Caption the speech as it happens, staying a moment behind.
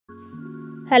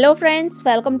Hello friends,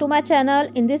 welcome to my channel.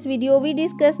 In this video we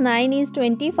discuss 9 is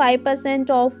 25%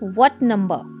 of what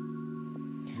number.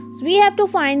 So we have to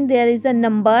find there is a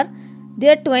number,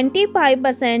 their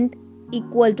 25%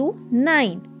 equal to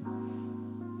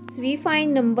 9. So we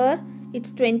find number,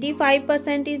 its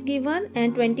 25% is given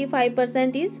and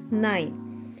 25% is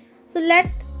 9. So let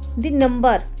the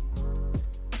number,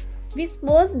 we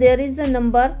suppose there is a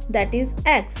number that is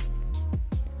x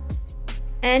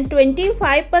and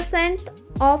 25%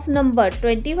 of number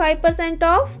 25%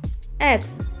 of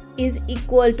x is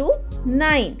equal to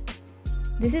 9.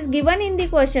 This is given in the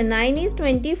question. 9 is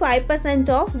 25%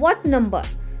 of what number?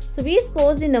 So we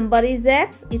suppose the number is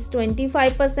x, its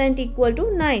 25% equal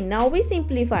to 9. Now we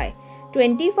simplify.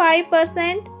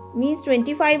 25% means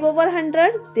 25 over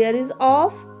 100. There is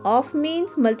of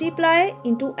means multiply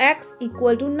into x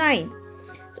equal to 9.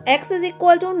 So x is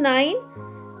equal to 9.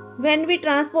 When we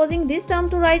transposing this term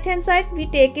to right hand side, we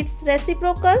take its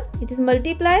reciprocal. It is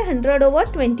multiply 100 over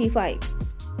 25.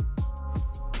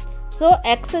 So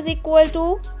x is equal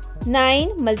to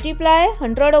 9 multiply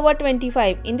 100 over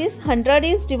 25. In this 100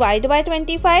 is divided by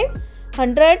 25.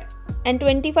 100 and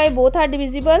 25 both are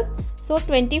divisible. So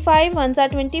 25 ones are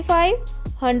 25.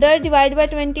 100 divided by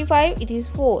 25, it is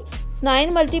 4. So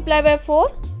 9 multiplied by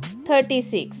 4,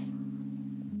 36.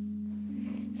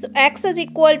 So x is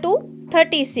equal to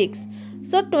 36.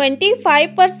 So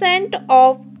 25%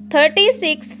 of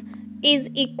 36 is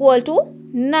equal to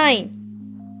 9.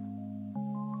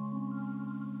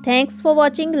 Thanks for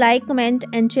watching. Like, comment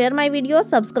and share my video.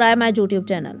 Subscribe my YouTube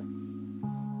channel.